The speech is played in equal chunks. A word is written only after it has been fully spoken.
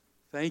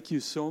Thank you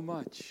so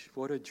much.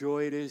 What a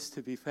joy it is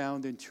to be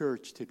found in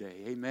church today.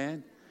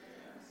 Amen.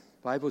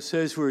 The Bible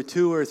says where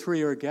two or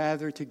three are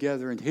gathered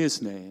together in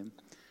His name,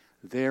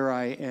 there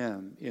I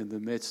am in the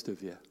midst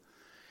of you.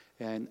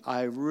 And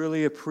I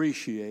really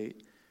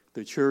appreciate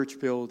the church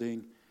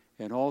building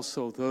and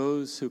also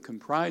those who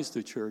comprise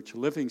the church,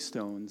 living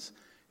stones,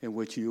 in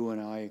which you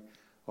and I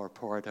are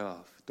part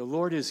of. The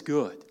Lord is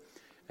good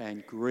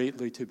and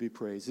greatly to be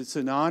praised. It's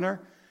an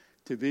honor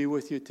to be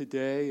with you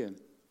today.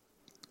 And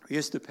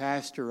here's the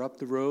pastor up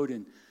the road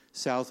in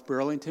South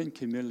Burlington,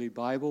 Community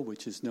Bible,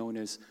 which is known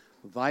as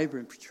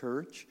Vibrant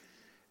Church.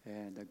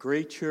 And a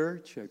great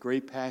church, a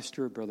great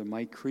pastor, Brother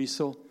Mike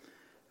Creasel,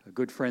 a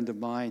good friend of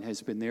mine,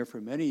 has been there for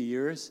many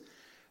years.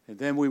 And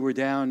then we were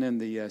down in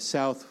the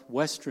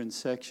southwestern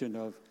section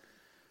of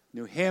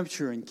New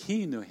Hampshire, in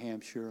Keene, New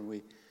Hampshire, and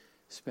we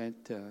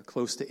spent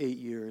close to 8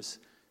 years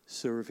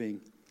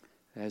serving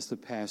as the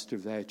pastor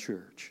of that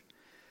church.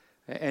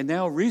 And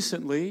now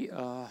recently,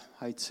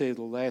 I'd say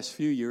the last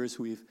few years,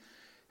 we've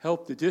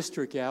helped the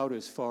district out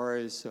as far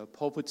as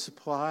pulpit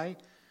supply,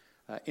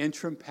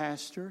 interim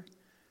pastor,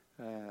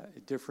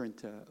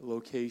 different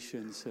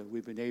locations.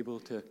 We've been able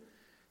to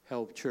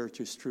help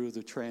churches through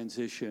the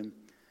transition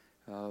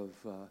of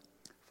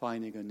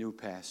finding a new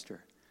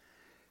pastor.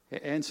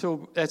 And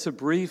so that's a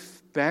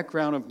brief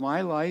background of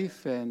my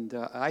life, and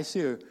I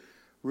see a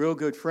real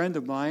good friend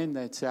of mine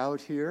that's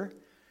out here,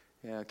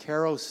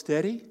 Carol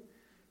Steady.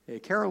 Hey,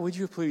 Carol, would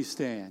you please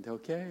stand,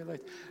 okay?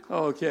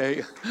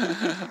 Okay.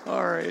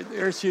 All right,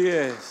 there she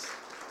is.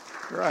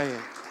 Right.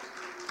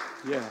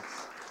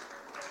 Yes.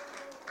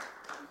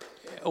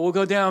 We'll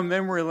go down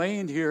memory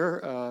lane here.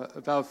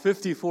 About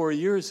 54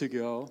 years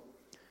ago,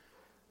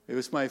 it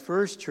was my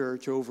first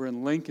church over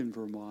in Lincoln,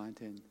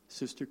 Vermont, and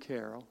Sister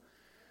Carol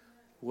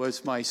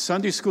was my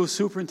Sunday school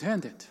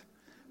superintendent,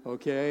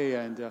 okay?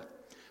 And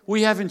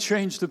we haven't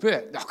changed a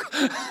bit.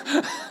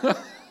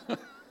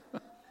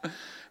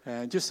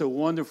 And just a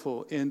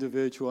wonderful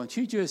individual. And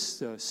she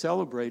just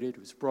celebrated,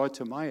 was brought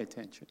to my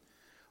attention,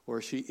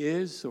 or she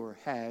is or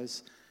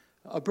has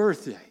a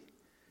birthday.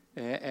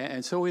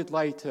 And so we'd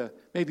like to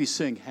maybe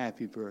sing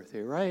happy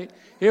birthday, right?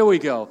 Here we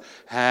go.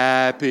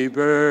 Happy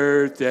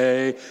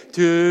birthday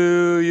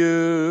to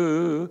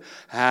you.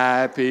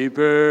 Happy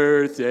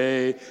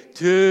birthday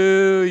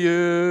to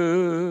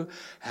you.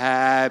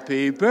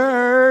 Happy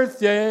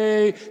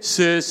birthday,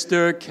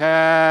 Sister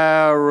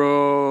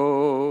Carol.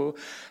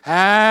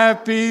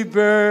 Happy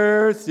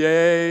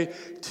birthday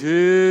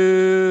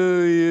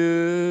to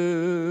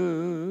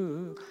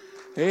you.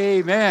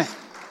 Amen.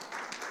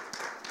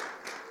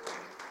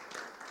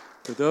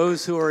 For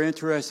those who are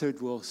interested,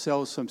 we'll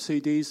sell some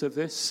CDs of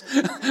this.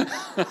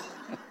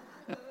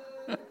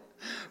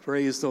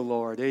 Praise the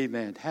Lord.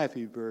 Amen.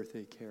 Happy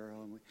birthday,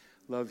 Carol. And we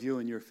love you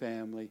and your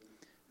family.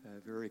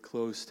 Very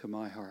close to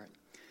my heart.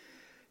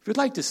 If you'd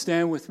like to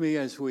stand with me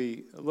as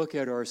we look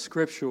at our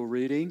scriptural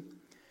reading,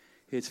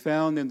 it's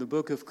found in the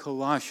book of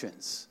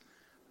Colossians,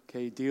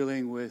 okay,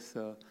 dealing with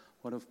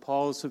one of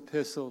Paul's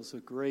epistles, a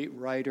great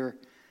writer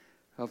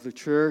of the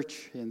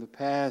church in the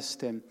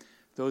past, and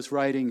those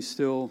writings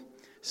still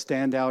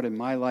stand out in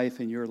my life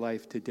and your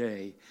life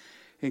today.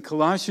 In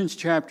Colossians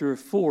chapter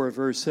 4,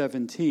 verse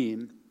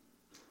 17,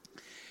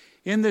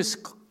 in this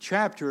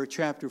chapter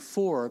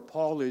 4,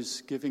 Paul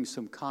is giving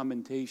some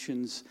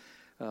commentations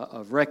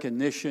of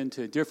recognition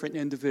to different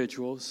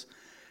individuals.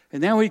 And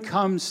now he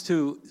comes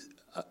to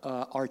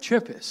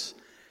Archippus,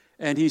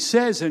 and he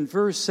says in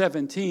verse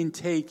 17,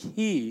 take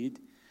heed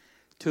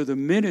to the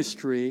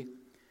ministry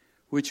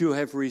which you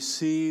have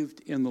received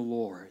in the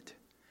Lord,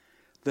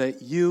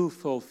 that you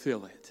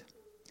fulfill it.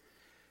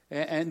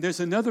 And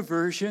there's another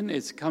version,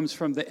 it comes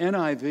from the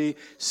NIV,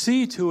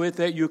 see to it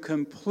that you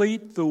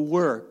complete the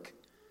work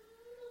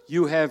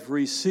you have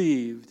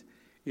received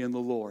in the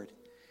Lord.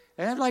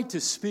 And I'd like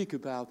to speak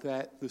about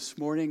that this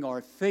morning,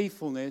 our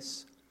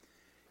faithfulness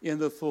in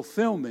the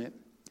fulfillment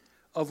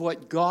of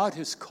what God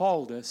has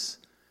called us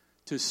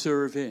to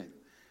serve in.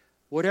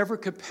 Whatever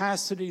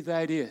capacity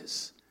that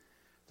is.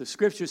 The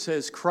scripture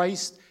says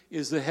Christ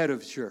is the head of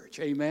the church.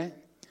 Amen?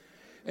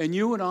 And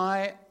you and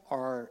I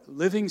are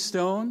living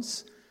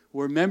stones.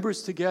 We're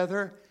members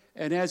together.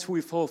 And as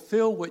we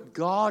fulfill what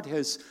God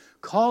has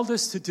called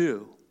us to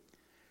do,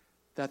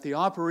 that the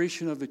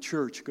operation of the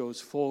church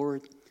goes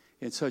forward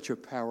in such a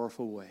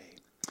powerful way.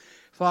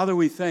 Father,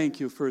 we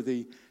thank you for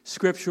the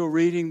scriptural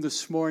reading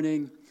this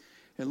morning.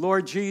 And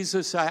Lord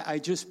Jesus, I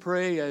just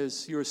pray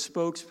as your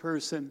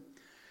spokesperson.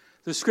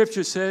 The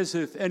scripture says,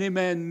 if any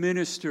man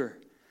minister,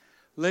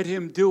 let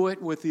him do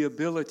it with the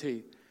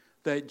ability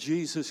that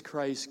Jesus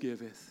Christ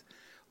giveth.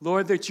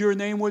 Lord, that your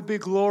name would be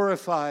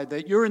glorified,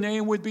 that your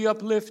name would be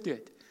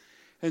uplifted.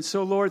 And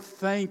so, Lord,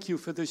 thank you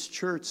for this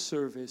church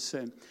service.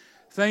 And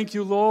thank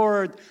you,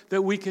 Lord,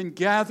 that we can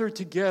gather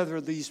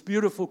together these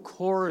beautiful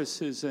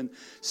choruses and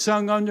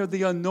sung under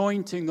the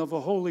anointing of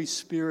the Holy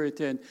Spirit.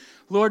 And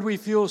Lord, we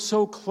feel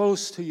so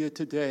close to you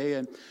today.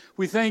 And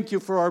we thank you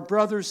for our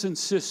brothers and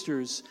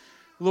sisters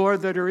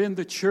Lord, that are in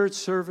the church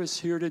service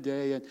here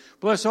today. And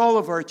bless all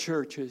of our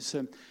churches.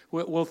 And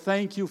we'll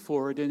thank you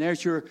for it. And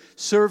as your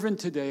servant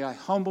today, I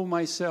humble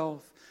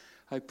myself.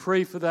 I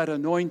pray for that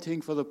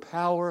anointing, for the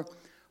power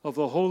of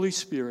the Holy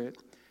Spirit.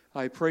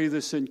 I pray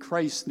this in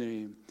Christ's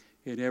name.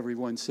 And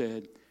everyone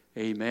said,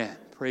 amen.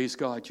 Praise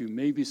God. You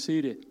may be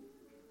seated.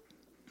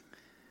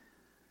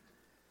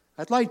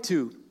 I'd like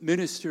to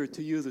minister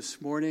to you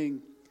this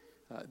morning.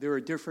 There are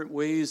different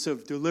ways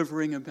of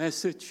delivering a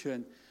message,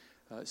 and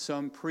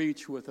some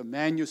preach with a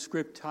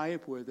manuscript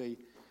type where they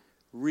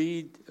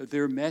read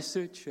their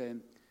message.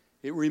 And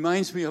it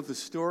reminds me of the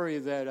story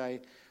that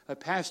a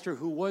pastor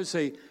who was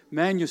a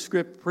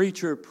manuscript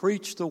preacher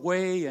preached the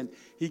way, and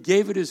he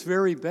gave it his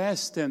very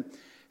best. And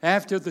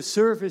after the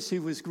service, he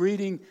was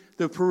greeting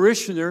the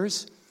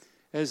parishioners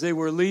as they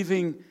were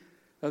leaving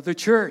the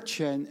church.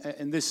 And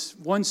this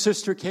one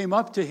sister came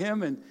up to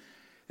him,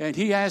 and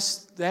he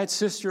asked that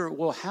sister,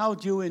 well, how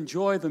do you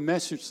enjoy the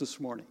message this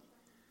morning?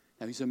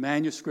 Now, he's a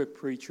manuscript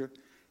preacher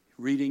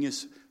reading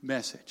his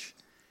message.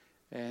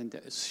 And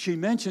she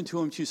mentioned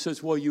to him, she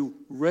says, well, you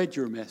read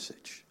your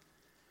message.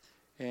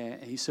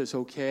 And he says,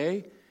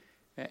 okay.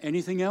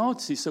 Anything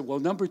else? He said, well,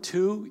 number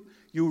 2,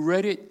 you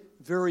read it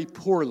very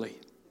poorly.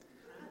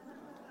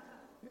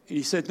 And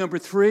he said, number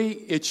 3,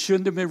 it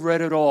shouldn't have been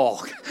read at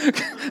all.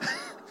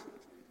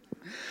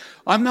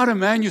 I'm not a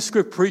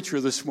manuscript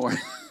preacher this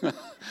morning.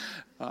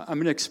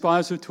 I'm an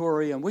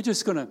expository, and we're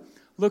just going to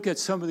look at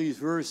some of these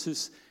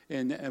verses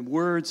and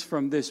words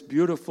from this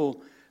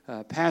beautiful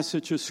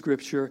passage of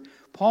Scripture.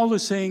 Paul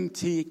is saying,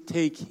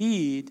 take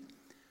heed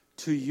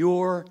to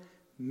your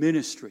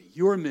ministry,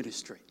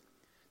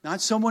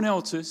 not someone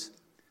else's,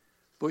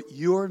 but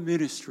your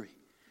ministry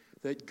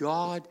that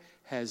God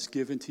has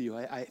given to you.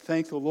 I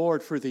thank the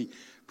Lord for the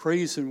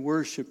praise and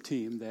worship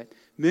team that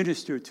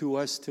ministered to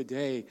us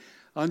today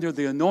under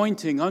the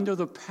anointing, under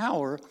the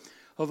power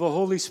of the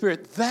Holy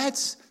Spirit.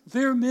 That's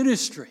their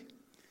ministry.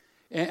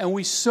 And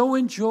we so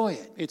enjoy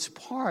it. It's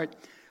part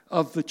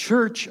of the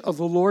church of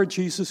the Lord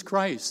Jesus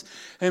Christ.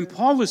 And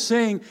Paul is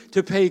saying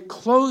to pay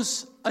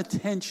close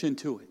attention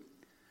to it,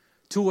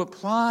 to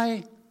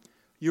apply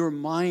your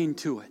mind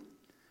to it,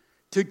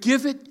 to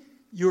give it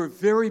your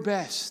very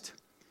best.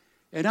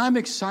 And I'm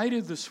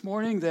excited this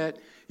morning that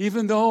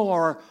even though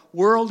our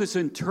world is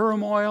in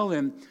turmoil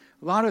and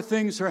a lot of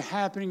things are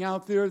happening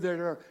out there that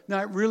are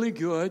not really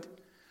good,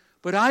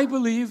 but I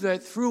believe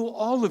that through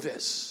all of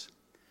this,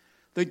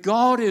 that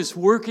God is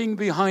working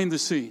behind the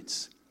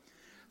scenes,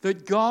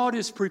 that God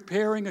is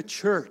preparing a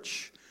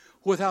church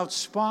without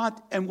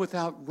spot and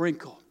without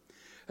wrinkle.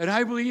 And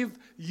I believe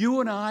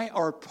you and I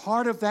are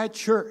part of that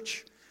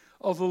church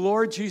of the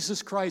Lord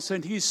Jesus Christ,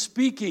 and He's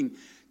speaking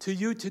to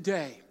you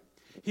today.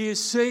 He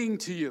is saying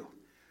to you,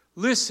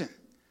 listen,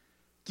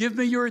 give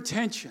me your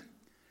attention.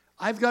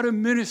 I've got a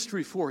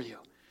ministry for you.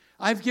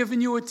 I've given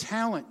you a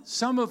talent.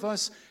 Some of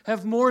us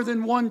have more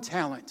than one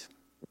talent.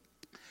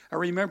 I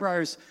remember I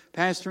was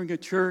pastoring a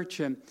church,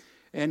 and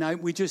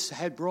we just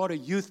had brought a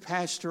youth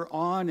pastor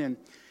on,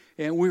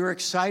 and we were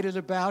excited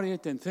about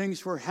it, and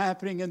things were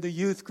happening in the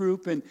youth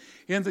group and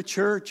in the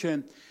church.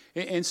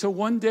 And so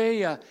one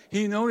day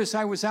he noticed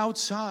I was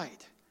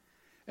outside,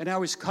 and I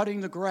was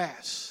cutting the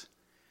grass.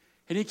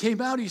 And he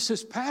came out, he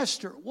says,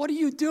 Pastor, what are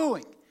you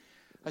doing?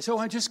 I said,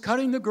 well, I'm just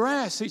cutting the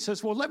grass. He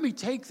says, well, let me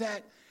take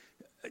that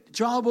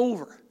job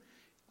over.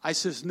 I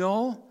says,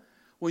 no,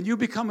 when you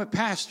become a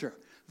pastor,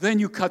 then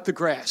you cut the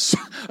grass,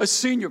 a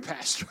senior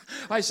pastor.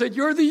 I said,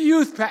 you're the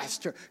youth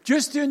pastor.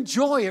 Just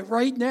enjoy it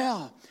right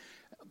now.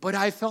 But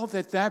I felt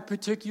at that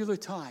particular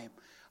time,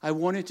 I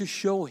wanted to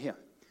show him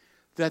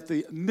that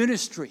the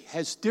ministry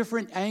has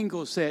different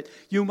angles that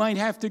you might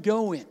have to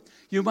go in.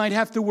 You might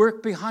have to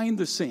work behind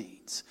the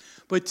scenes.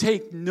 But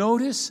take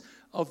notice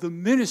of the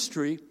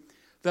ministry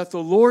that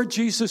the Lord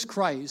Jesus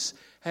Christ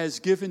has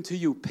given to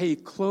you. Pay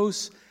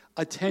close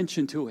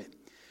attention to it.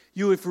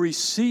 You have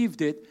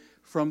received it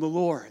from the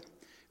Lord.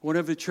 One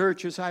of the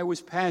churches I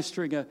was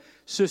pastoring, a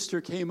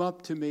sister came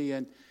up to me,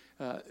 and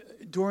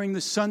during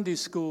the Sunday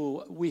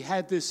school, we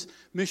had this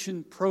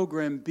mission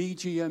program,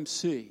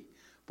 BGMC,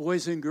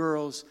 Boys and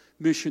Girls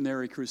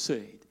Missionary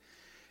Crusade.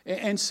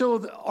 And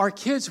so our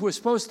kids were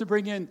supposed to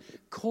bring in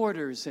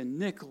quarters and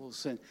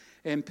nickels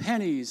and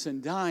pennies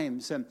and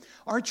dimes. And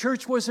our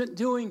church wasn't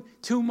doing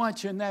too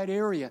much in that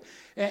area.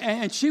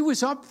 And she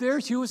was up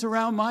there. She was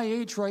around my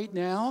age right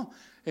now,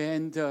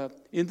 and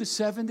in the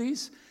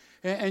 70s.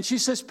 And she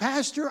says,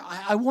 Pastor,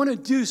 I want to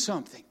do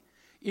something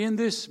in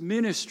this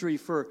ministry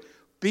for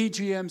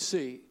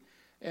BGMC.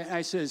 And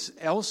I says,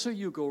 Elsa,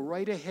 you go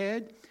right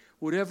ahead.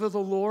 Whatever the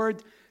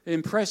Lord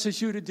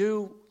impresses you to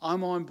do,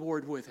 I'm on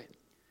board with it.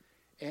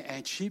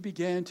 And she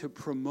began to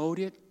promote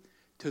it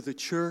to the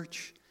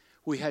church.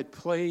 We had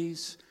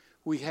plays.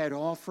 We had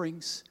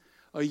offerings.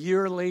 A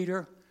year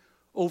later,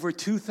 over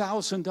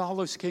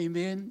 $2,000 came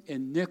in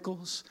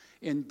nickels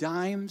in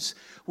dimes.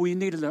 We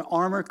needed an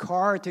armored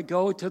car to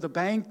go to the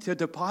bank to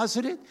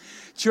deposit it.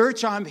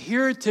 Church, I'm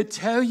here to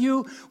tell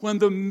you, when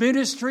the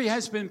ministry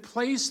has been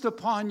placed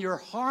upon your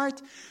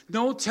heart,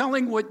 no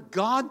telling what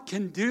God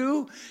can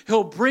do.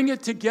 He'll bring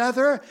it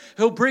together.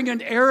 He'll bring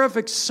an air of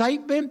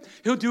excitement.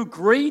 He'll do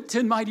great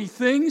and mighty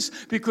things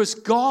because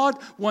God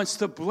wants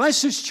to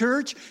bless His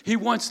church. He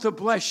wants to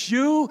bless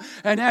you.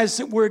 And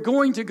as we're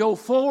going to go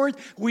forward,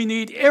 we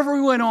need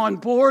everyone on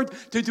board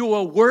to do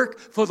a work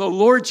for the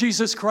Lord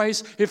Jesus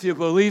Christ. If you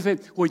believe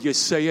it, would you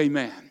say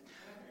amen?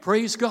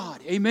 Praise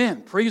God.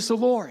 Amen. Praise the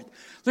Lord.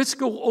 Let's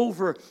go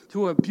over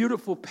to a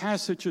beautiful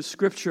passage of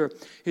Scripture.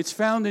 It's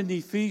found in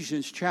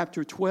Ephesians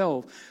chapter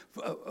 4,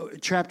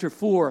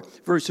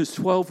 verses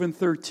 12 and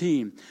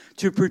 13.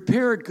 To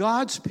prepare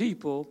God's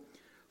people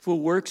for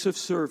works of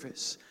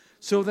service,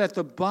 so that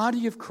the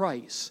body of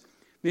Christ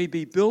may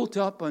be built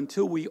up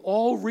until we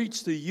all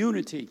reach the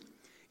unity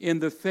in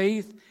the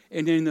faith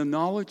and in the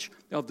knowledge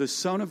of the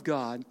Son of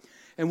God,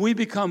 and we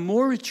become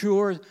more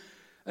mature,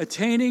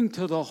 attaining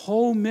to the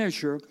whole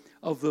measure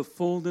of the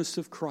fullness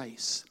of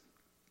Christ.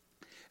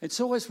 And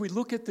so as we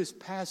look at this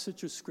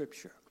passage of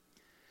Scripture,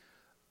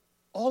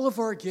 all of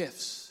our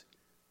gifts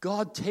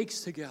God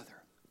takes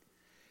together,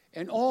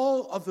 and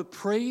all of the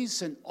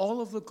praise and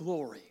all of the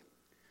glory,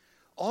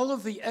 all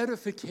of the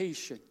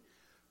edification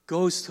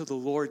goes to the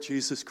Lord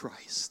Jesus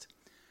Christ.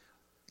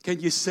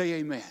 Can you say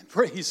amen?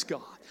 Praise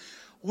God.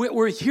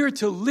 We're here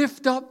to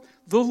lift up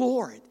the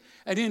Lord.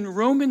 And in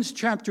Romans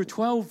chapter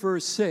 12,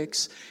 verse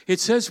 6, it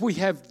says we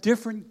have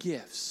different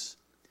gifts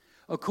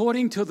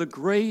according to the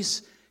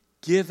grace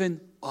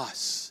given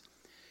us.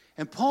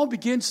 And Paul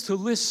begins to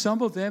list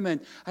some of them,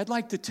 and I'd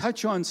like to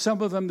touch on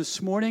some of them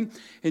this morning.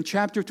 In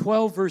chapter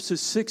 12,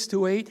 verses 6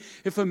 to 8,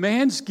 if a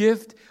man's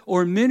gift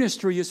or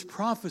ministry is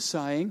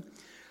prophesying,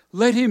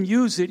 let him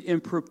use it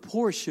in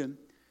proportion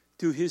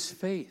to his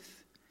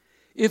faith.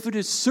 If it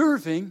is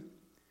serving,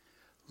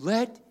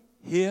 let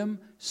him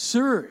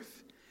serve.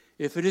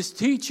 If it is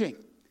teaching,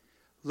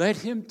 let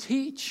him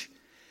teach.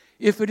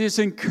 If it is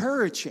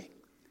encouraging,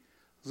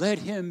 let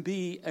him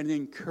be an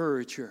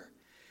encourager.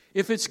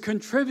 If it's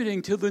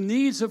contributing to the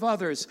needs of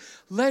others,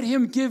 let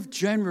him give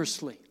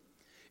generously.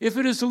 If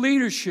it is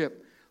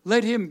leadership,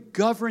 let him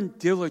govern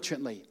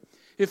diligently.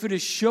 If it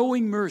is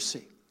showing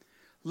mercy,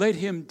 let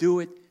him do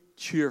it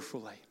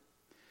cheerfully.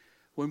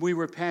 When we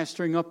were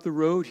pastoring up the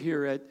road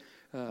here at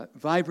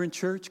Vibrant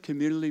Church,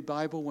 Community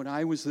Bible, when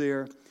I was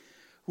there,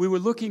 we were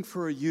looking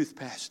for a youth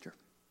pastor.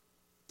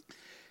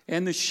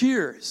 And the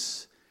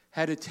Shears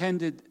had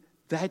attended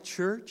that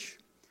church.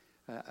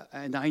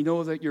 And I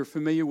know that you're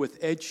familiar with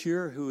Ed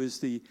Shear, who is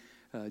the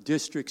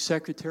district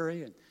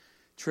secretary and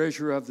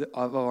treasurer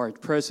of our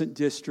present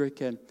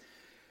district.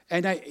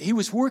 And he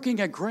was working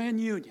at Grand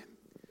Union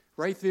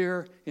right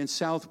there in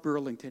South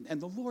Burlington.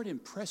 And the Lord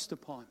impressed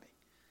upon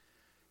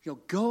me,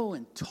 go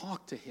and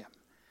talk to him.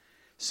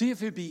 See if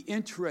he'd be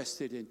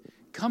interested in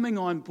coming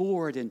on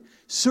board and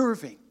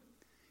serving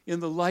in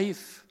the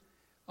life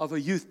of a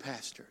youth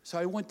pastor. So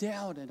I went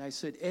down and I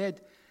said, Ed,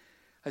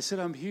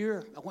 I'm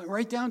here. I went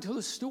right down to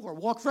the store,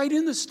 walked right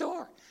in the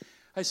store.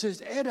 I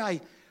said, Ed,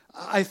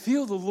 I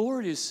feel the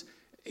Lord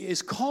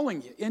is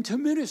calling you into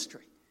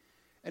ministry.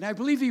 And I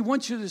believe He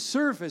wants you to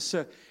serve us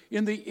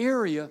in the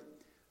area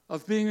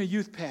of being a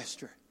youth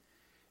pastor.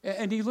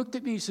 And he looked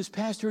at me, he says,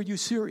 Pastor, are you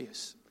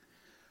serious?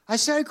 I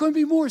said, I couldn't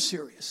be more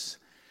serious.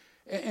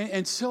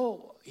 And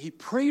so he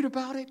prayed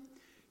about it.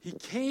 He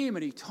came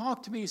and he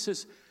talked to me. He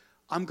says,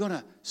 I'm going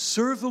to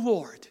serve the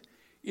Lord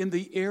in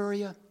the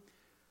area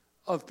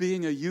of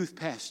being a youth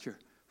pastor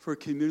for a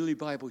Community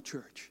Bible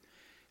Church.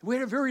 We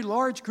had a very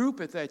large group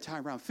at that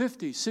time, around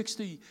 50,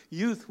 60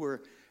 youth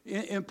were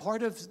in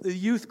part of the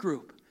youth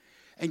group.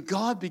 And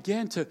God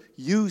began to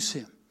use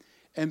him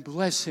and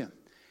bless him.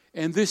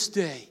 And this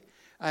day,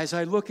 as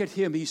I look at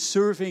him, he's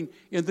serving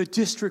in the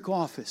district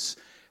office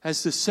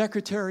as the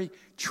secretary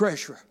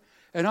treasurer.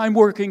 And I'm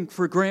working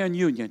for Grand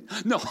Union.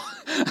 No.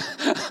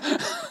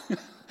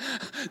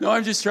 No,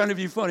 I'm just trying to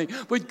be funny.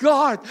 But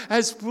God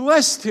has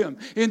blessed him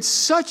in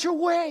such a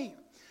way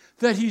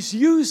that He's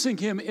using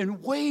him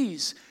in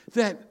ways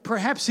that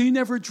perhaps he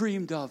never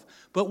dreamed of.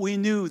 But we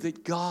knew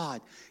that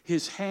God,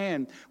 His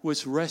hand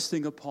was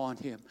resting upon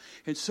him.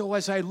 And so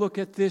as I look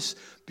at this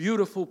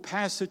beautiful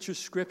passage of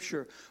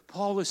Scripture,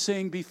 Paul is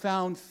saying, be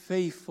found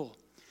faithful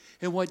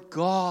in what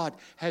God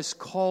has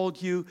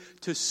called you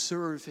to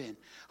serve in.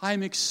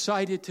 I'm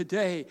excited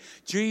today.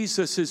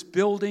 Jesus is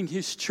building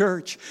His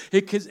church.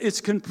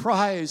 It's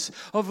comprised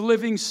of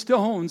living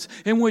stones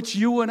in which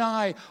you and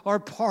I are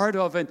part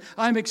of. And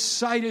I'm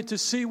excited to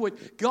see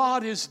what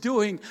God is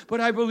doing.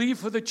 But I believe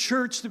for the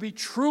church to be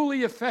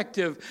truly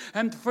effective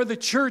and for the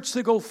church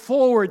to go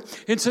forward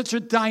in such a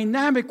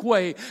dynamic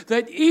way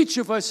that each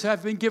of us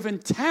have been given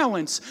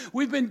talents.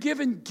 We've been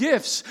given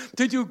gifts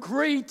to do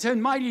great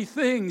and mighty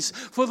things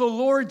for the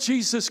Lord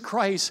Jesus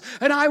Christ.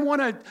 And I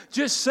want to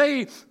just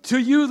say to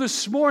you you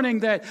this morning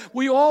that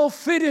we all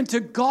fit into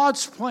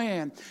God's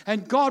plan,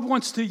 and God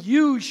wants to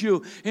use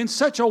you in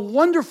such a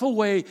wonderful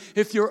way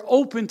if you're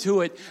open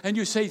to it and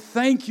you say,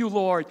 thank you,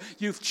 Lord,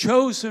 you've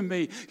chosen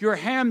me. Your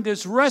hand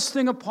is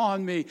resting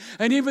upon me.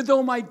 And even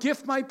though my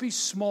gift might be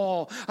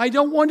small, I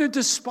don't want to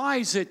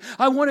despise it.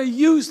 I want to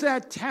use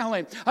that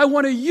talent. I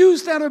want to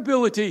use that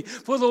ability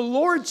for the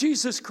Lord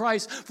Jesus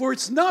Christ. For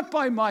it's not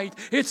by might,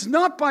 it's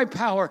not by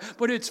power,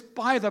 but it's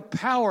by the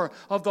power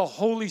of the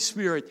Holy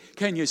Spirit.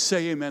 Can you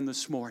say amen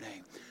this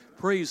morning?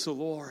 Praise the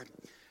Lord.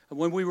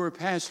 When we were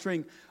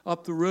pastoring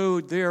up the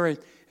road there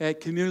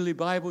at Community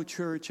Bible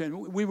Church,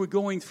 and we were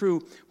going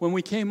through, when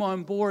we came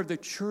on board, the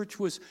church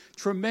was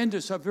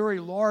tremendous, a very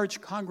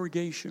large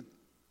congregation.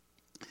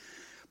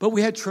 But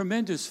we had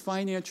tremendous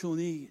financial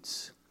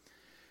needs.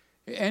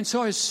 And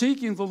so I was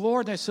seeking the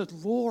Lord, and I said,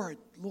 Lord,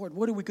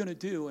 what are we going to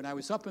do? And I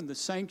was up in the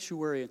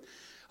sanctuary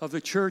of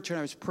the church, and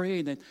I was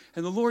praying, and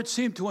the Lord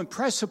seemed to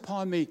impress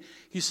upon me.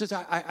 He says,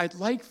 I'd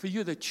like for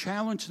you to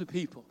challenge the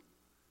people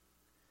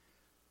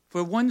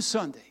for one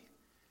Sunday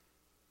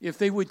if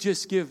they would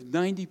just give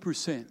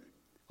 90%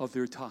 of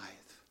their tithe.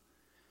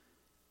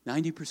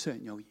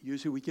 90%.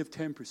 Usually we give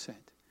 10%.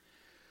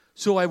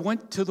 So I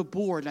went to the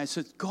board, and I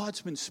said, God's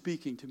been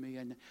speaking to me,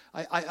 and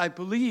I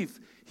believe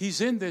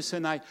he's in this,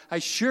 and I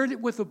shared it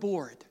with the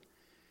board.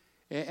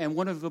 And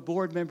one of the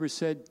board members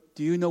said,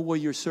 do you know where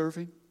you're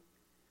serving?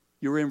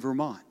 You're in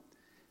Vermont.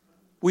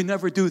 We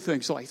never do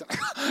things like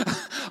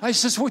that. I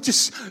says, well,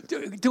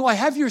 do I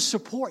have your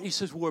support? He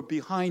says, we're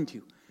behind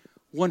you.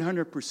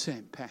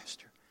 100%,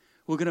 Pastor.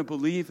 We're going to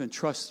believe and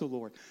trust the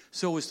Lord.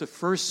 So it was the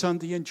first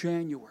Sunday in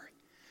January.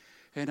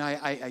 And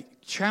I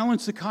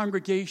challenged the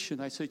congregation.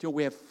 I said,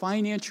 we have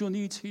financial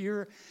needs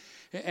here,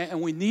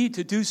 and we need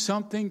to do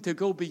something to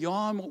go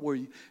beyond what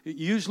we're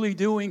usually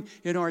doing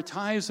in our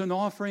tithes and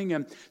offering.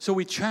 And so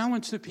we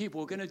challenged the people.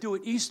 We're going to do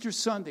it Easter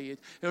Sunday.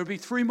 It'll be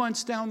 3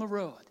 months down the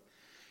road.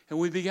 And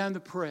we began to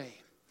pray.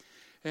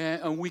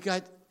 And we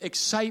got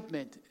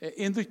excitement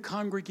in the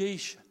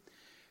congregation.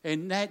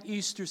 And that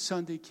Easter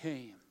Sunday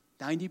came,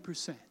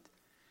 90%.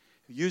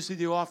 Usually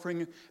the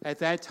offering at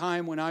that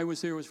time when I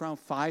was there was around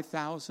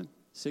 $5,000,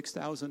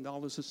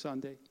 $6,000 a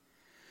Sunday.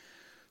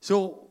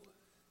 So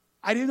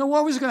I didn't know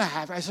what was going to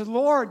happen. I said,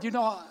 Lord,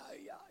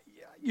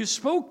 you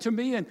spoke to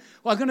me, and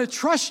I'm going to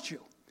trust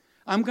you.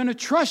 I'm going to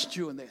trust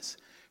you in this.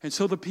 And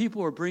so the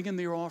people are bringing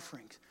their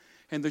offerings.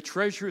 And the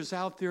treasurer is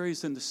out there.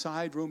 He's in the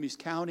side room. He's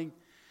counting.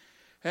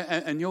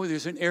 And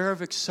there's an air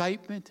of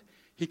excitement.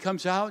 He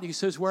comes out and he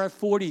says, we're at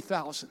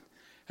 40,000,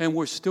 and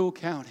we're still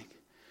counting.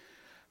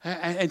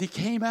 And he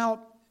came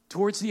out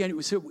towards the end. It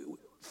was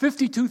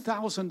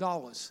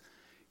 $52,000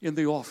 in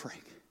the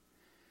offering.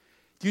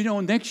 Do you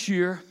know, next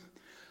year,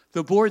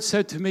 the board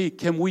said to me,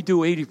 can we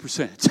do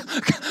 80%?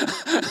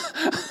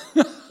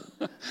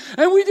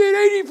 And we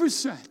did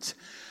 80%.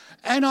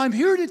 And I'm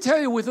here to tell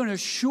you, within a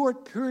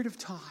short period of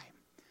time,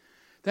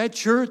 that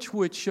church,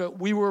 which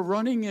we were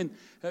running in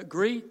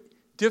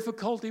great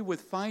difficulty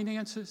with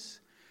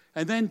finances,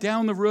 and then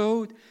down the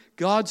road,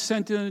 God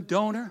sent in a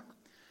donor.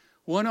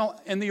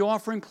 In the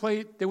offering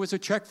plate, there was a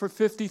check for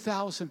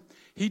 $50,000.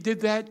 He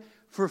did that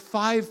for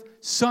 5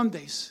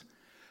 Sundays.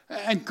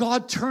 And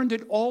God turned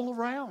it all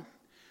around.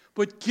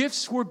 But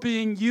gifts were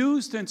being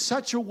used in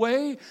such a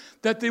way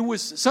that there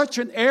was such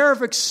an air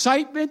of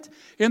excitement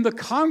in the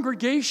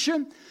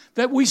congregation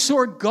that we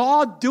saw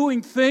God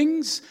doing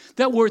things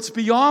that were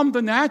beyond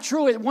the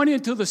natural. It went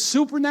into the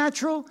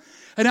supernatural.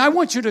 And I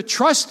want you to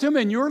trust Him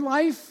in your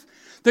life,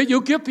 that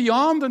you'll get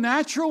beyond the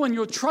natural and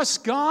you'll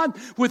trust God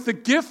with the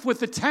gift,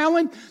 with the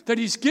talent that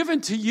He's given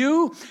to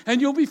you,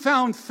 and you'll be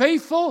found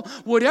faithful.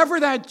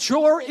 Whatever that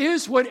chore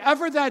is,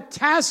 whatever that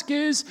task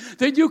is,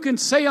 that you can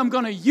say, I'm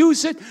going to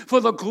use it for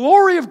the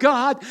glory of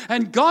God,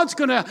 and God's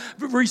going to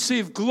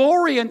receive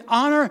glory and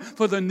honor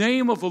for the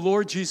name of the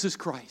Lord Jesus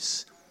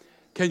Christ.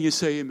 Can you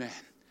say amen?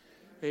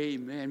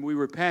 Amen. We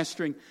were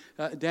pastoring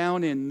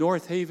down in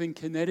North Haven,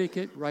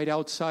 Connecticut, right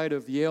outside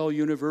of Yale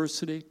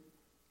University.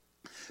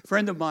 A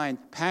friend of mine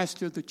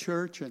pastored the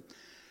church, and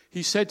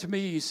he said to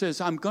me, he says,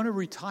 I'm going to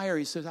retire.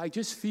 He says, I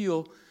just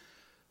feel,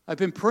 I've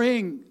been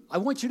praying, I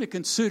want you to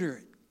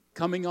consider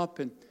coming up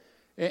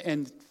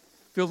and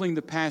filling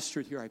the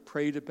pastorate here. I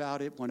prayed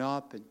about it, went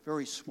up, and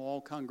very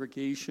small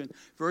congregation,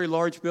 very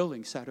large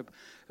building, sat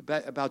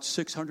about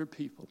 600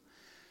 people.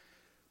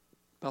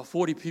 About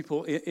 40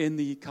 people in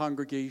the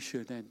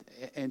congregation,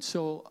 and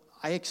so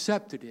I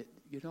accepted it,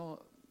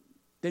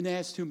 didn't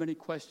ask too many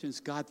questions,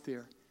 got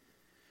there.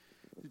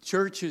 The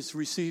church is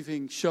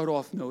receiving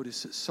shut-off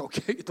notices,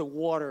 okay? The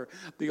water,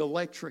 the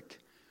electric.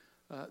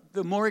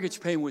 The mortgage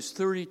payment was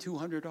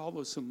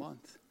 $3,200 a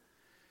month.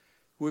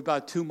 We're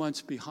about 2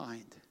 months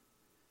behind.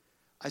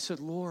 I said,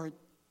 Lord,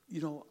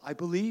 I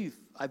believe.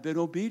 I've been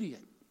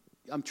obedient.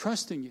 I'm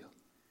trusting you.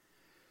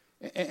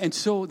 And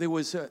so there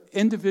was an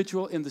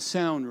individual in the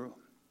sound room,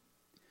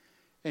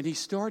 and he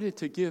started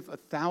to give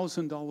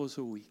 $1,000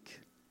 a week.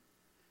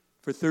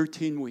 For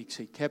 13 weeks,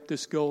 he kept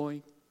us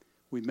going.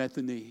 We met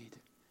the need.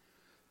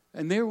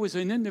 And there was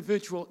an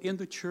individual in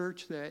the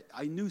church that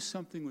I knew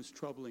something was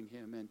troubling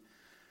him. And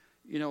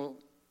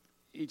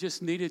he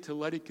just needed to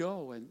let it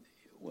go. And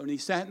when he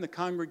sat in the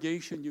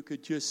congregation, you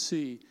could just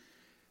see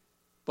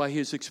by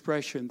his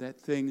expression that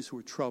things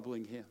were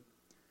troubling him.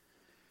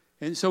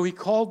 And so he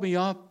called me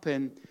up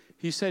and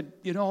he said,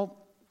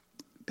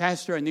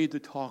 Pastor, I need to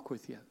talk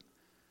with you.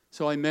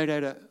 So I met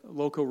at a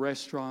local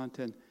restaurant,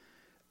 and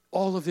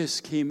all of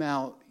this came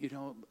out,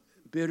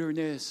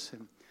 bitterness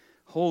and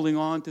holding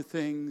on to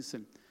things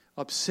and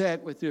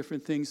upset with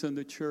different things in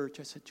the church.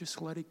 I said,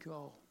 just let it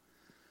go.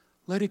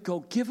 Let it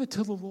go. Give it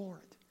to the Lord.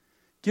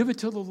 Give it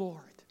to the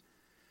Lord.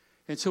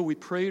 And so we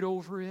prayed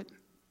over it.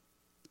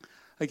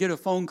 I get a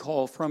phone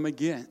call from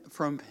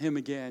him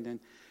again, and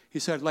he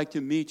said, I'd like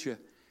to meet you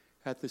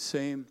at the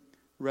same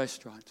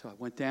restaurant. So I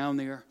went down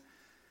there.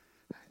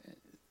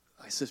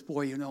 I says,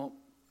 boy,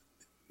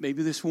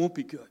 maybe this won't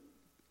be good.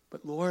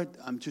 But Lord,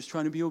 I'm just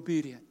trying to be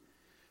obedient.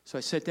 So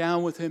I sat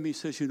down with him. He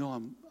says,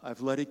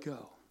 I've let it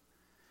go.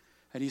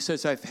 And he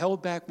says, I've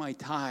held back my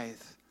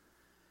tithe.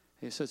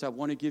 He says, I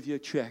want to give you a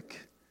check.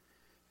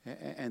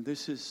 And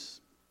this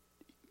is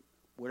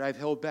what I've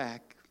held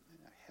back.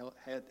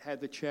 I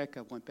had the check.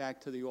 I went back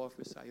to the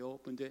office. I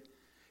opened it.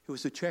 It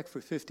was a check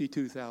for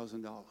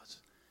 $52,000.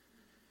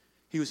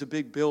 He was a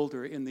big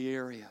builder in the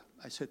area.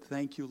 I said,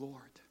 thank you,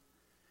 Lord.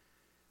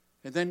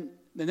 And then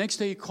the next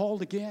day he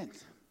called again.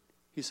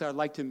 He said, I'd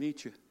like to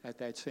meet you at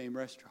that same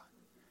restaurant.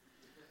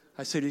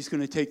 I said, he's going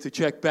to take the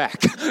check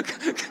back.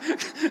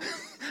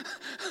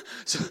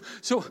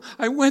 So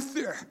I went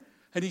there.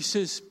 And he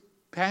says,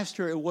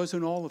 Pastor, it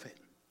wasn't all of it.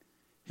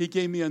 He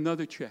gave me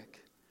another check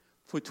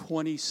for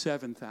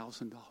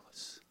 $27,000.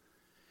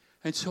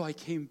 And so I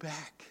came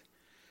back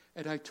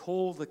and I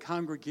told the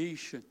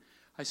congregation,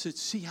 I said,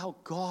 see how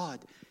God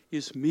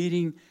is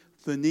meeting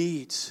the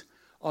needs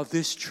of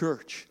this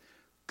church.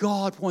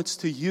 God wants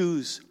to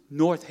use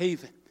North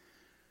Haven,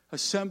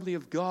 Assembly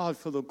of God,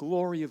 for the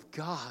glory of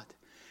God.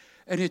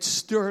 And it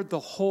stirred the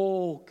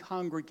whole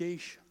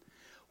congregation.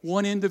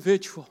 One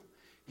individual,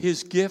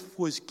 his gift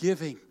was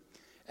giving,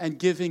 and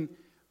giving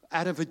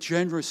out of a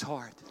generous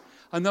heart.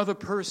 Another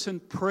person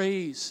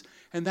prays,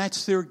 and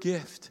that's their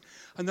gift.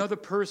 Another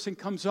person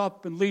comes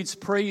up and leads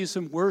praise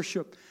and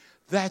worship.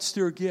 That's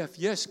their gift.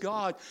 Yes,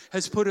 God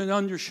has put an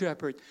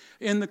under-shepherd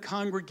in the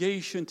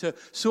congregation to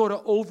sort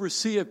of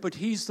oversee it, but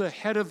he's the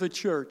head of the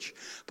church.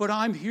 But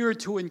I'm here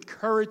to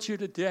encourage you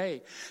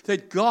today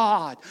that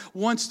God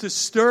wants to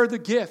stir the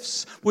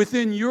gifts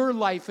within your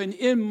life and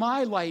in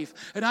my life.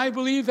 And I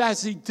believe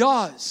as he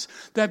does,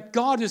 that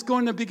God is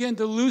going to begin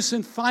to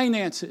loosen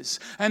finances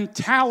and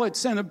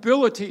talents and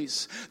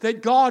abilities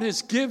that God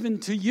has given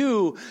to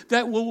you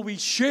that will be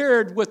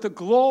shared with the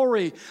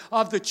glory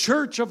of the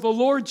church of the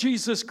Lord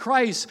Jesus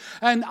Christ.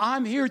 And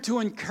I'm here to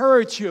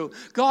encourage you.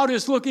 God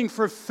is looking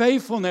for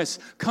faithfulness.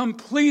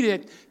 Complete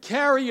it.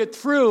 Carry it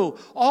through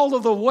all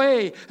of the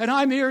way. And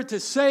I'm here to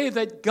say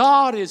that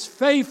God is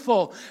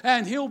faithful,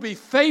 and he'll be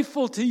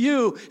faithful to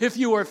you if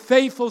you are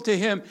faithful to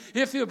him.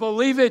 If you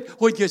believe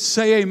it, would you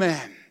say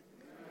amen?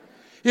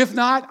 If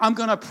not, I'm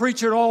going to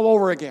preach it all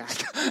over again.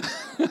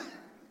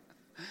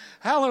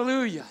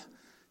 Hallelujah.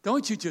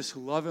 Don't you just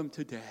love him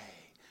today?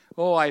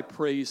 Oh, I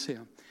praise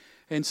him.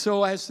 And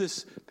so as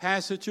this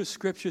passage of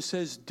Scripture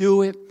says,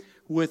 do it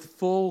with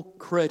full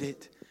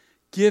credit.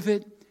 Give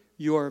it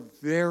your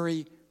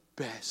very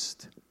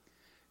best.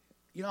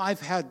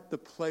 I've had the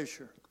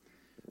pleasure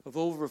of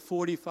over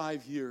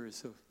 45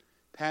 years of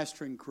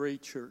pastoring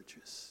great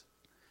churches.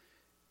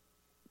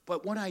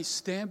 But when I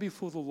stand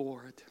before the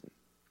Lord,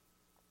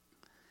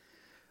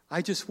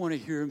 I just want to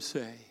hear him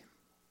say,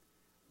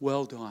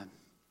 well done,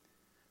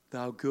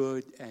 thou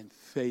good and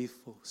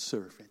faithful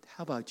servant.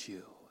 How about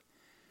you?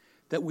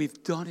 That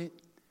we've done it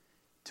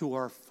to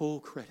our full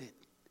credit,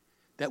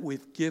 that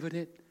we've given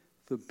it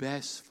the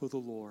best for the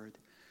Lord.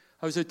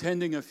 I was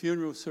attending a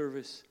funeral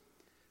service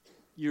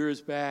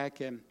years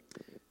back, and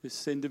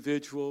this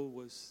individual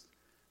was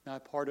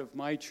not part of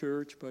my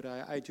church, but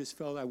I just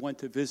felt I went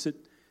to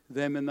visit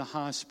them in the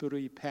hospital.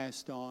 He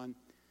passed on.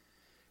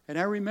 And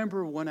I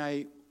remember when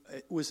I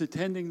was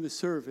attending the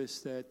service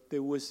that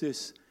there was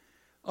this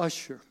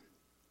usher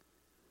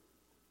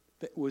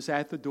that was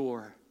at the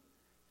door.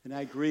 And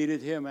I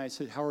greeted him. I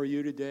said, how are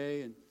you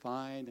today? And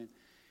fine. And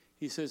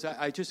he says,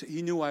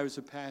 he knew I was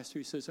a pastor.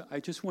 He says, I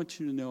just want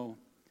you to know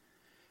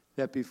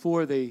that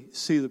before they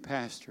see the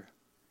pastor,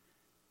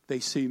 they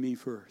see me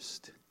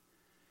first.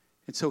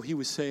 And so he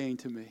was saying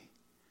to me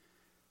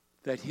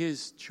that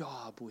his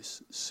job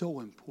was so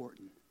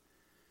important.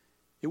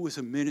 It was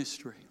a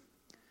ministry.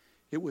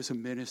 It was a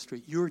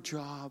ministry. Your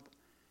job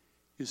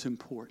is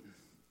important.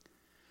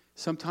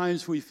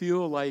 Sometimes we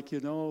feel like,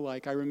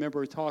 like I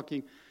remember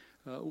talking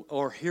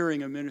or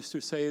hearing a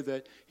minister say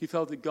that he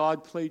felt that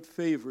God played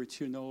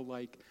favorites,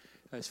 like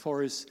as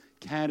far as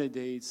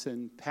candidates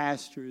and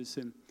pastors.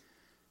 And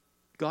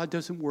God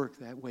doesn't work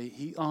that way.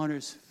 He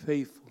honors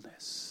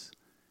faithfulness.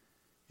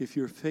 If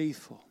you're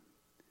faithful,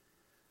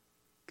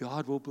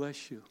 God will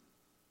bless you.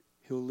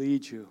 He'll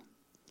lead you.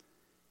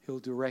 He'll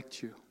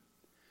direct you.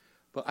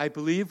 But I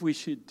believe we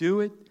should do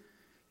it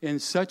in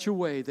such a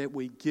way that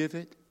we give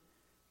it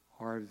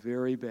our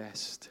very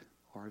best.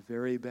 our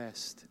very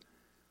best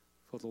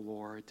for the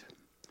Lord.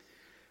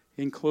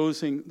 In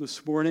closing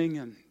this morning,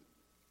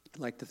 I'd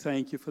like to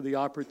thank you for the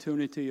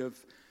opportunity of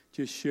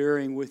just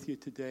sharing with you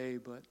today,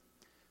 but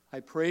I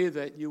pray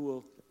that you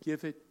will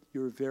give it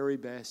your very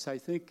best. I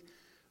think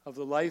of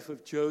the life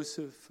of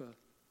Joseph.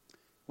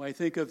 When I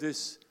think of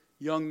this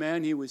young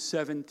man, he was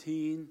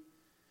 17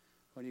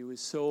 when he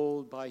was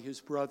sold by his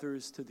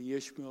brothers to the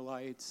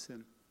Ishmaelites.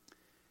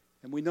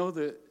 And we know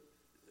the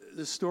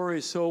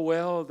story so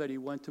well that he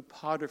went to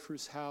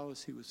Potiphar's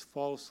house. He was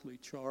falsely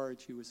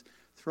charged. He was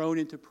thrown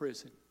into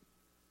prison.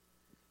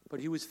 But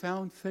he was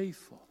found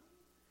faithful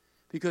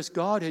because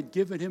God had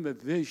given him a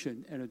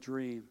vision and a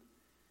dream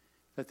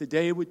that the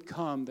day would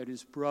come that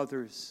his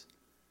brothers,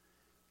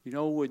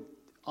 would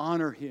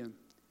honor him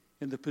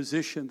in the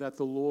position that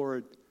the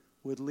Lord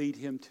would lead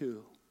him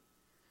to.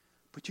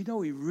 But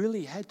he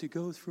really had to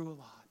go through a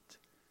lot.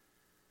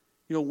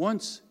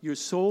 Once you're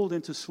sold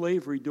into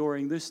slavery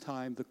during this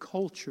time, the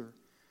culture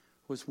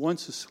was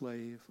once a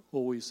slave,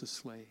 always a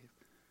slave.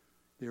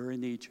 They're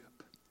in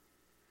Egypt.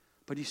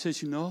 But he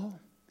says,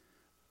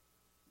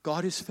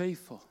 God is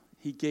faithful.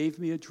 He gave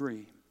me a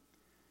dream.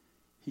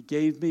 He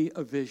gave me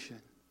a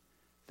vision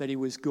that he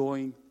was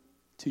going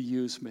to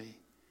use me.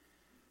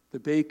 The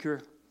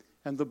baker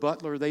and the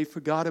butler, they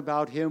forgot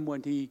about him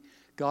when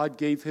God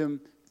gave him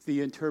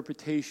the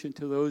interpretation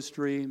to those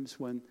dreams,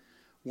 when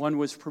one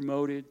was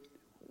promoted,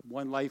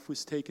 one life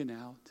was taken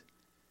out.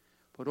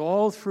 But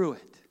all through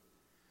it,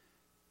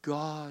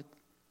 God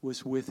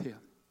was with him.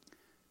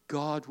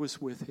 God was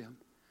with him.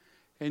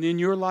 And in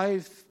your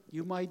life,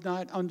 you might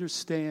not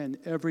understand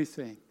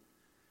everything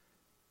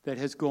that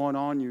has gone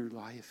on in your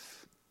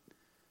life.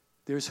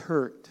 There's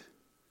hurt.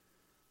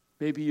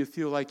 Maybe you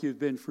feel like you've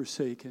been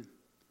forsaken.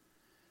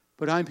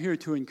 But I'm here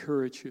to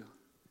encourage you.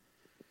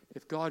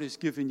 If God has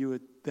given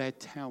you that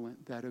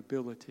talent, that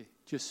ability,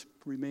 just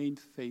remain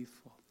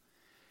faithful.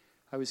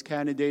 I was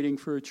candidating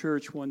for a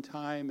church one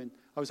time, and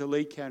I was a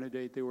late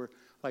candidate. There were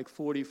like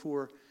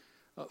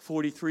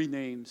 43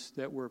 names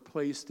that were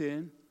placed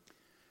in.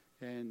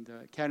 And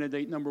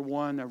candidate number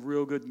 1, a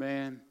real good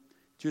man,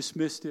 just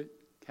missed it.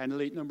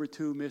 Candidate number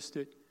 2 missed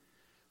it.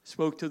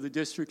 Spoke to the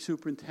district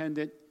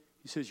superintendent.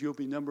 He says, you'll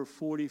be number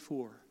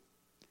 44.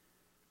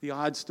 The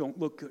odds don't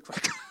look good.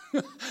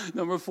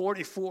 Number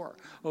 44,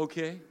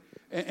 okay?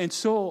 And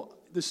so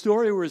the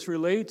story was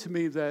relayed to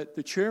me that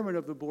the chairman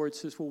of the board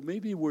says, well,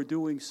 maybe we're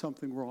doing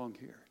something wrong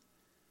here.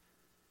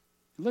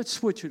 Let's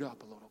switch it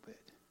up a little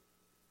bit.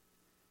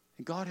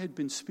 And God had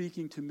been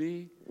speaking to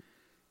me.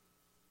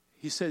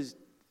 He says,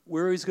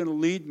 where he's going to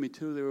lead me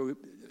to,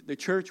 the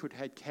church would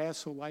have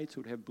castle lights,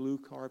 would have blue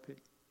carpet.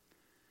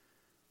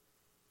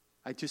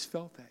 I just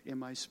felt that in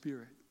my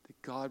spirit,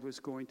 that God was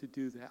going to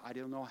do that. I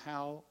don't know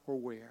how or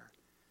where.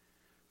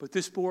 But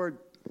this board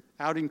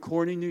out in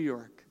Corning, New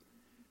York,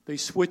 they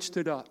switched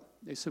it up.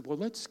 They said, well,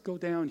 let's go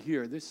down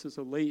here. This is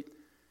a late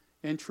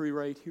entry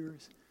right here.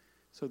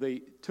 So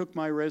they took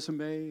my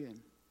resume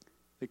and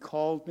they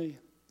called me. They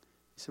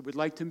said, we'd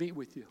like to meet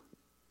with you.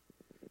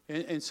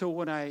 And so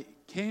when I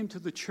came to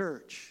the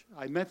church,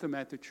 I met them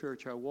at the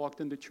church. I walked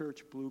into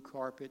church, blue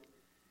carpet,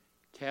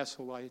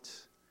 castle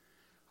lights.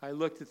 I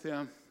looked at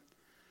them.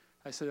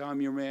 I said,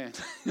 I'm your man.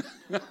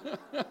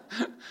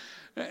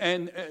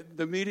 And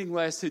the meeting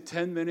lasted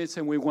 10 minutes,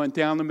 and we went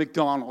down to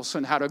McDonald's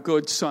and had a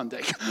good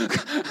Sunday.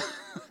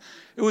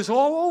 It was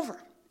all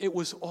over. It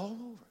was all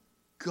over.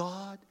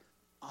 God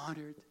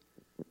honored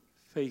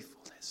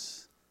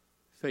faithfulness.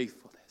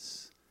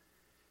 Faithfulness.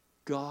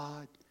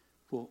 God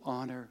will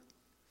honor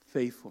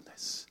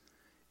faithfulness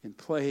in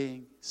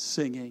playing,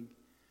 singing,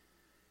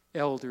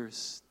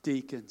 elders,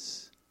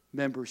 deacons,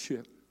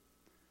 membership,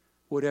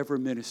 whatever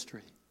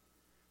ministry.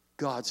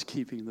 God's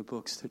keeping the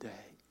books today.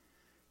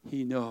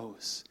 He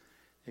knows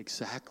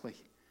exactly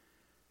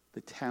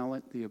the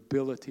talent, the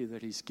ability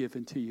that he's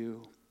given to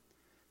you.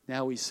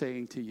 Now he's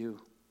saying to you,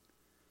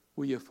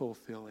 will you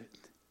fulfill it?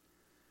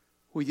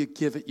 Will you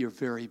give it your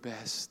very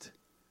best?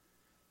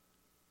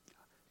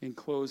 In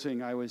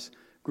closing, I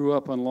grew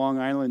up on Long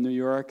Island, New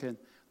York, and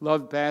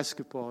loved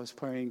basketball. I was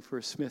playing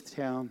for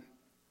Smithtown,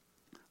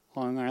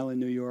 Long Island,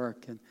 New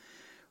York, and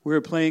we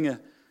were playing a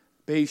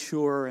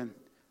Bayshore, and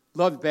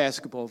loved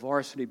basketball,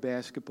 varsity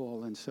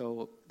basketball, and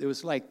so there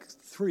was like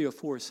 3 or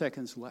 4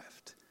 seconds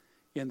left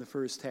in the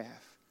first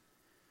half.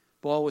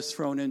 Ball was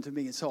thrown into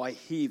me, and so I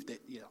heaved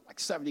it, like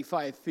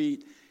 75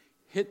 feet,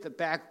 hit the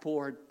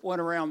backboard,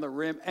 went around the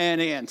rim, and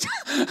in.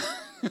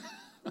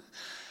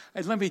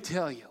 And let me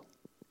tell you,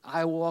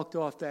 I walked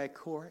off that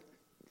court.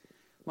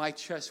 My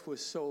chest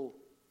was so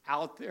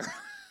out there.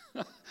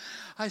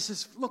 I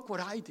says, look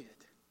what I did.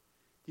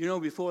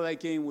 Before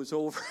that game was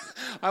over,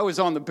 I was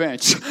on the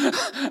bench.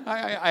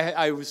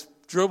 I was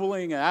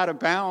dribbling and out of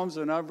bounds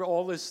and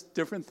all this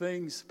different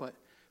things. But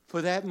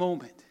for that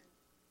moment,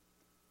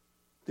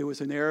 there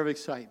was an air of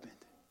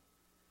excitement.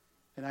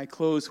 And I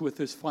close with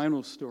this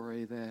final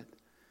story that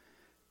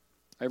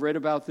I read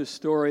about this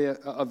story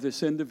of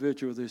this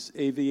individual, this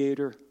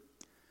aviator,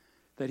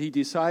 that he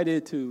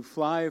decided to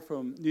fly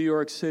from New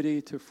York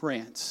City to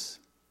France.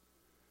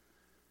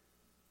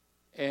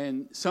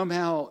 And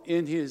somehow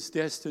in his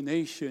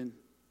destination,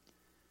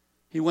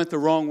 he went the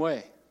wrong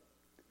way.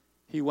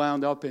 He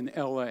wound up in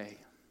L.A.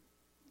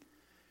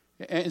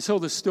 And so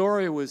the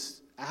story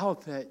was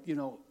out that,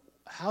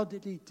 how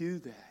did he do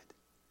that?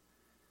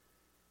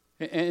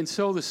 And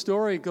so the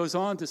story goes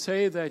on to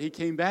say that he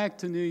came back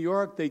to New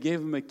York. They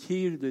gave him a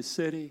key to the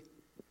city.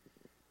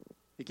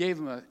 They gave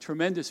him a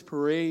tremendous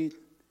parade,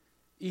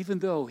 even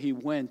though he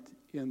went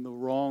in the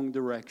wrong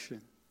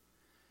direction.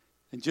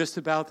 And just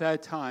about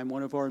that time,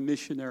 one of our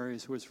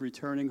missionaries was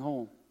returning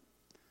home.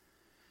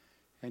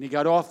 And he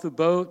got off the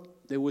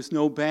boat. There was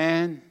no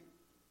band.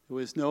 There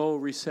was no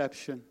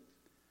reception.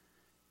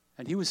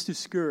 And he was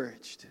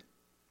discouraged.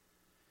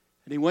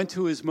 And he went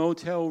to his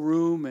motel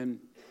room, and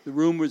the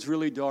room was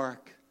really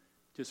dark.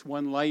 Just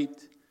one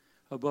light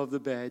above the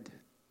bed.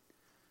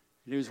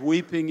 And he was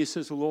weeping. He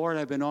says, Lord,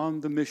 I've been on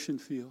the mission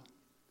field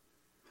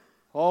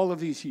all of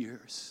these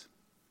years.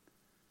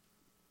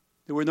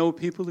 There were no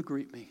people to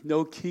greet me,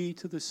 no key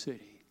to the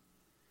city.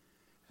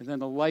 And then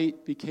the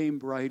light became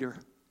brighter.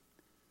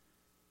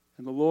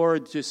 And the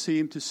Lord just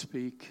seemed to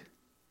speak,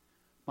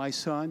 my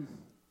son,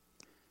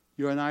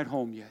 you're not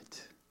home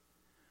yet.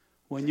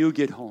 When you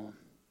get home,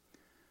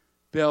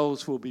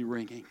 bells will be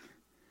ringing.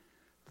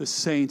 The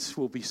saints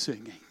will be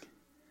singing.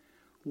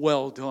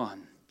 Well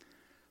done,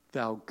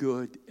 thou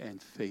good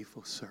and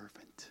faithful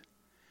servant.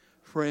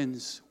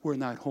 Friends, we're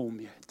not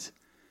home yet.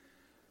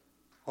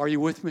 Are you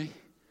with me?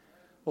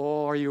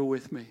 Oh, are you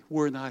with me?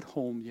 We're not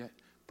home yet.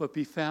 But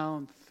be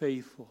found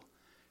faithful.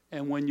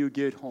 And when you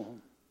get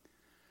home,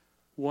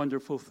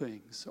 wonderful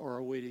things are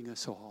awaiting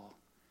us all.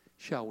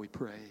 Shall we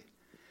pray?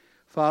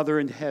 Father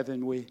in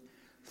heaven, we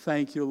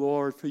thank you,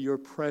 Lord, for your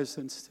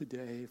presence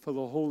today, for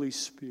the Holy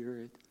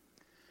Spirit.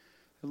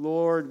 And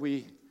Lord,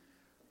 we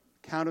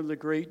count it a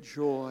great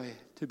joy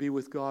to be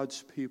with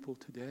God's people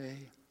today.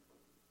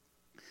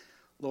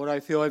 Lord, I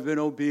feel I've been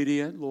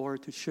obedient,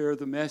 Lord, to share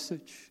the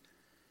message,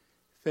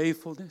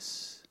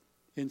 faithfulness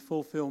in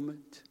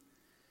fulfillment.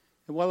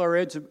 And while our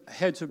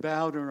heads are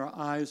bowed and our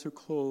eyes are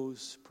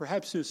closed,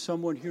 perhaps there's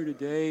someone here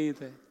today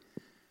that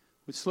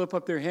would slip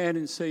up their hand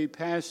and say,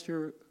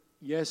 Pastor,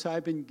 yes,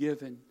 I've been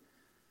given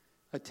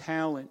a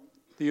talent,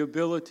 the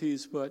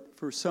abilities, but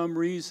for some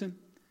reason,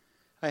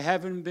 I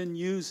haven't been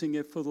using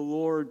it for the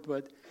Lord.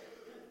 But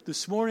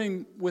this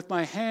morning, with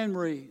my hand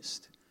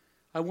raised,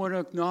 I want to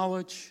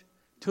acknowledge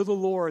to the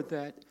Lord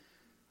that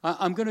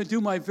I'm going to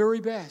do my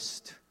very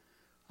best.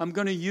 I'm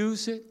going to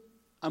use it.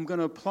 I'm going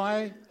to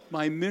apply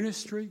my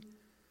ministry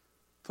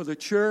for the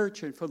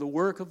church and for the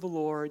work of the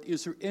Lord.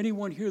 Is there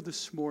anyone here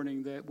this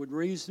morning that would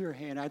raise their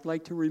hand? I'd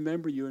like to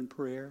remember you in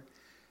prayer,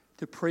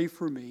 to pray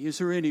for me. Is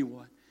there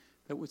anyone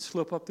that would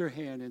slip up their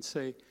hand and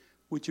say,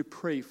 would you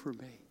pray for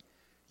me?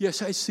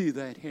 Yes, I see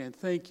that hand.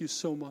 Thank you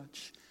so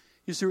much.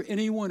 Is there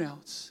anyone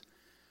else?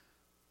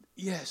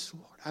 Yes,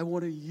 Lord, I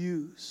want to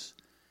use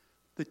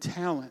the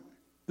talent,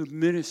 the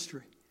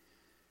ministry.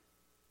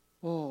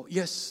 Oh,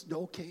 yes,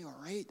 okay, all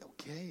right,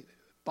 okay.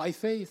 By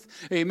faith,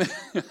 amen.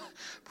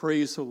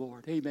 Praise the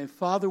Lord, amen.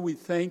 Father, we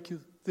thank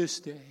you this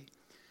day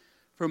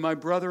for my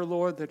brother,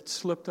 Lord, that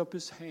slipped up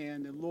his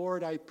hand. And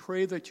Lord, I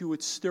pray that you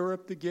would stir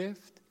up the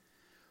gift.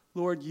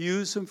 Lord,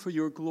 use him for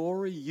your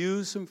glory.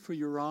 Use him for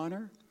your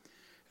honor.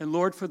 And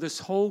Lord, for this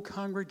whole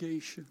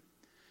congregation,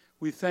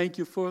 we thank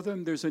you for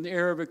them. There's an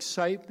air of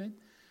excitement,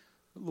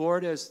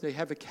 Lord, as they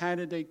have a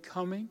candidate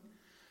coming.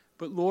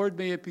 But Lord,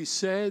 may it be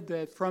said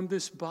that from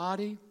this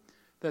body,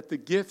 that the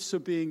gifts are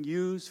being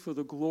used for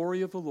the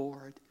glory of the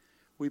Lord.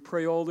 We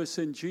pray all this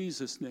in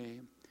Jesus'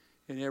 name.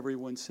 And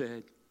everyone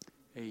said,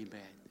 amen.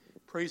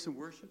 Praise and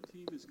worship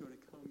team is going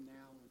to come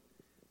now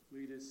and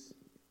lead us.